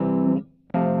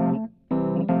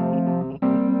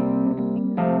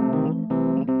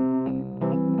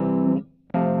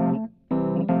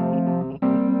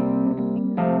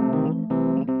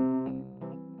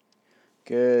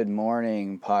Good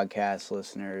morning, podcast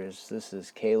listeners. This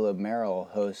is Caleb Merrill,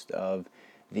 host of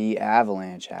the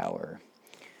Avalanche Hour.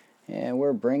 And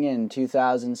we're bringing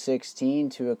 2016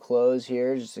 to a close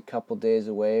here, just a couple days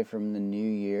away from the new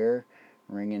year,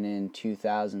 ringing in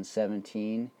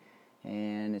 2017.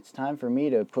 And it's time for me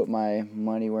to put my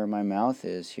money where my mouth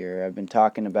is here. I've been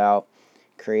talking about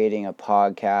creating a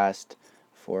podcast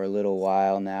for a little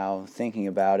while now, thinking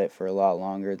about it for a lot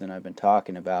longer than I've been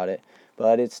talking about it.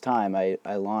 But it's time. I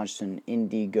launched an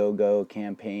Indiegogo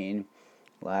campaign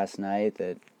last night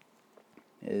that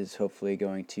is hopefully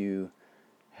going to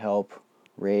help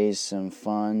raise some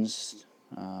funds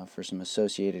for some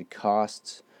associated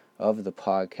costs of the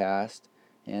podcast.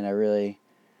 And I really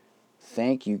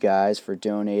thank you guys for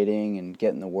donating and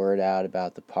getting the word out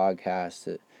about the podcast.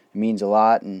 It means a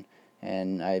lot, and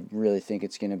I really think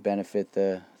it's going to benefit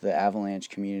the Avalanche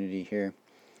community here.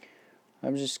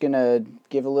 I'm just going to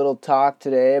give a little talk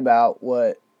today about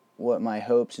what my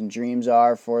hopes and dreams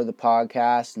are for the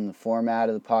podcast and the format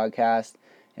of the podcast.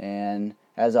 And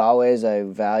as always, I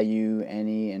value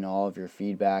any and all of your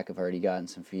feedback. I've already gotten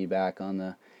some feedback on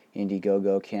the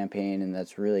Indiegogo campaign, and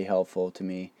that's really helpful to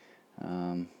me.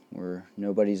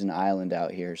 Nobody's an island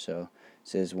out here, so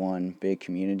this is one big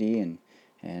community,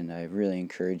 and I really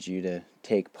encourage you to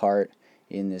take part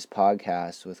in this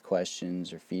podcast with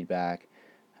questions or feedback.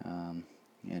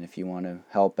 And if you want to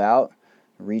help out,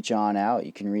 reach on out.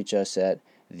 You can reach us at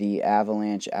the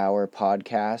Avalanche Hour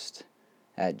Podcast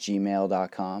at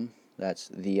gmail.com. That's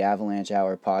the Avalanche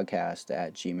Hour Podcast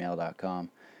at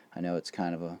gmail.com. I know it's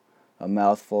kind of a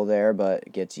mouthful there, but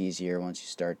it gets easier once you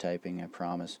start typing, I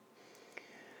promise.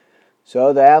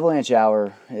 So the Avalanche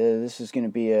Hour, this is going to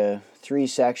be a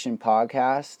 3-section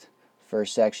podcast.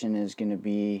 First section is going to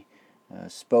be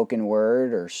spoken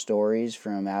word or stories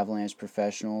from Avalanche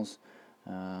professionals.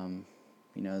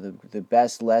 The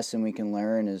best lesson we can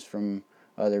learn is from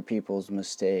other people's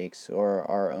mistakes or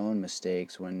our own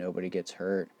mistakes when nobody gets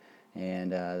hurt.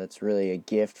 And that's really a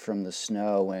gift from the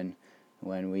snow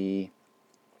when we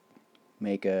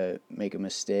make a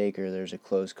mistake or there's a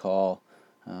close call.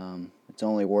 It's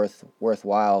only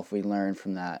worthwhile if we learn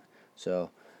from that. So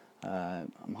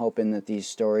I'm hoping that these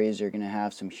stories are going to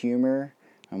have some humor.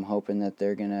 I'm hoping that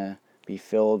they're going to be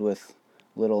filled with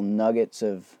little nuggets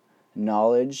of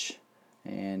knowledge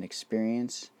and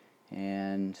experience,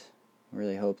 and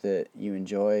really hope that you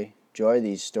enjoy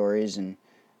these stories, and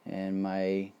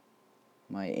my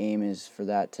aim is for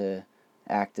that to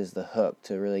act as the hook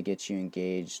to really get you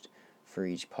engaged for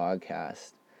each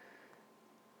podcast.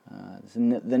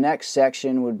 The next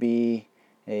section would be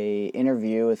a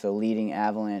interview with a leading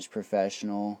Avalanche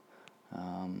professional.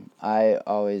 I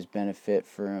always benefit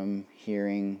from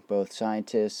hearing both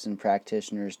scientists and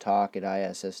practitioners talk at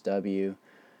ISSW,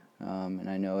 and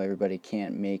I know everybody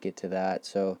can't make it to that,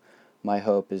 so my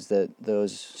hope is that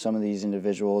some of these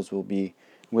individuals will be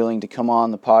willing to come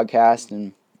on the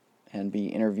podcast and be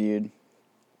interviewed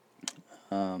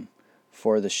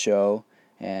for the show,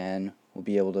 and we'll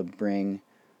be able to bring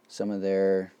some of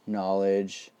their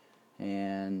knowledge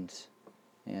and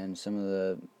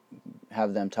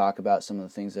have them talk about some of the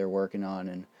things they're working on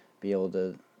and be able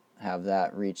to have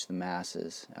that reach the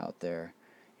masses out there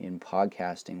in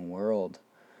podcasting world.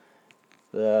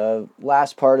 The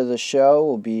last part of the show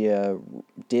will be a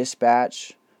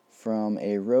dispatch from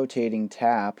a rotating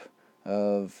tap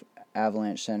of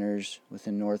Avalanche centers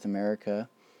within North America.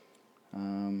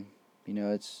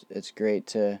 It's great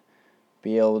to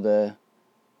be able to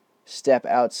step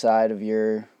outside of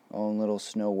your own little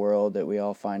snow world that we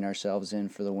all find ourselves in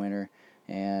for the winter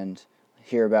and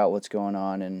hear about what's going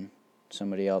on in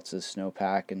somebody else's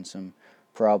snowpack and some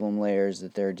problem layers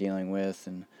that they're dealing with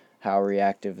and how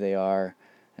reactive they are,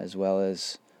 as well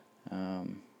as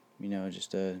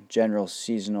just a general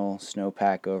seasonal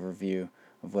snowpack overview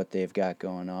of what they've got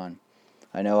going on.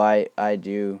 I know I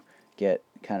do get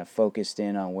kind of focused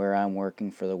in on where I'm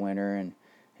working for the winter, and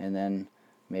then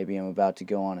maybe I'm about to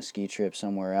go on a ski trip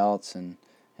somewhere else, and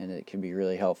it can be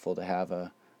really helpful to have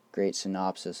a great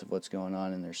synopsis of what's going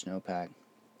on in their snowpack.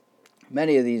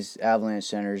 Many of these Avalanche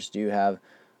centers do have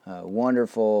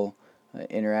wonderful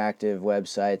interactive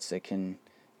websites that can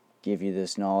give you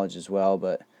this knowledge as well,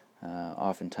 but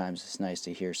oftentimes it's nice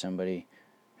to hear somebody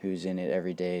who's in it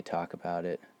every day talk about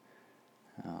it.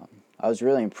 I was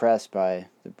really impressed by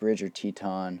the Bridger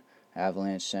Teton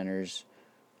Avalanche Center's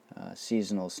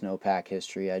seasonal snowpack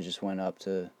history. I just went up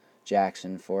to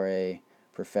Jackson for a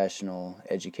professional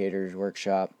educators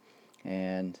workshop,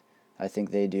 and I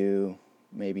think they do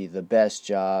maybe the best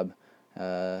job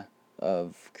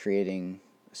of creating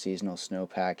seasonal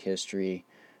snowpack history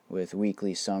with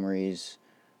weekly summaries,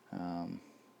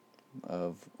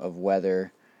 of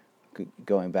weather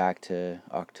going back to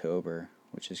October,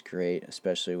 which is great,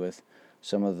 especially with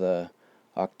some of the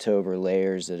October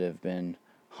layers that have been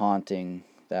haunting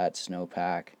that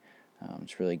snowpack.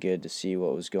 It's really good to see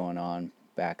what was going on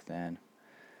back then.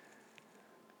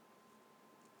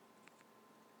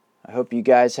 I hope you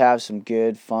guys have some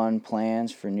good, fun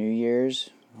plans for New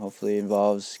Year's. Hopefully it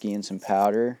involves skiing some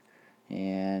powder,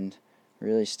 and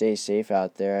really stay safe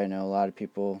out there. I know a lot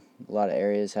of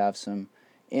areas have some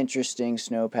interesting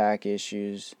snowpack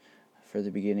issues for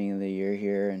the beginning of the year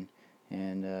here,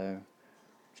 and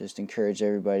just encourage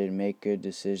everybody to make good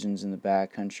decisions in the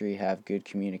backcountry, have good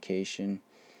communication,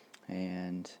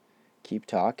 and keep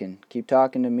talking. Keep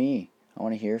talking to me. I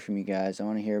want to hear from you guys. I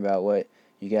want to hear about what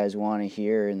you guys want to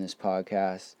hear in this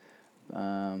podcast.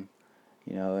 And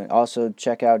also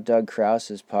check out Doug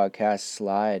Krause's podcast,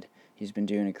 Slide. He's been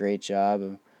doing a great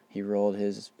job. He rolled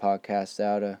his podcast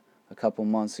out a couple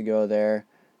months ago there,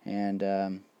 and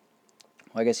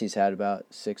I guess he's had about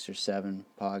 6 or 7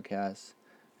 podcast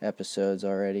episodes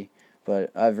already.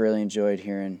 But I've really enjoyed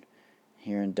hearing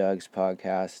Doug's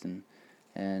podcast,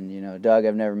 and Doug,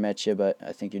 I've never met you, but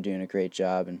I think you're doing a great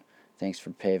job, and thanks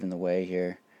for paving the way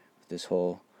here with this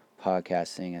whole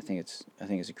podcast thing. I think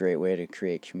it's a great way to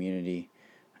create community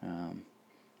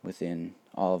within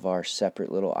all of our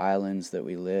separate little islands that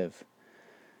we live.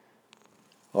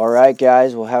 All right,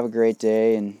 guys, well, have a great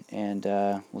day, and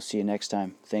we'll see you next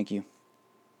time. Thank you.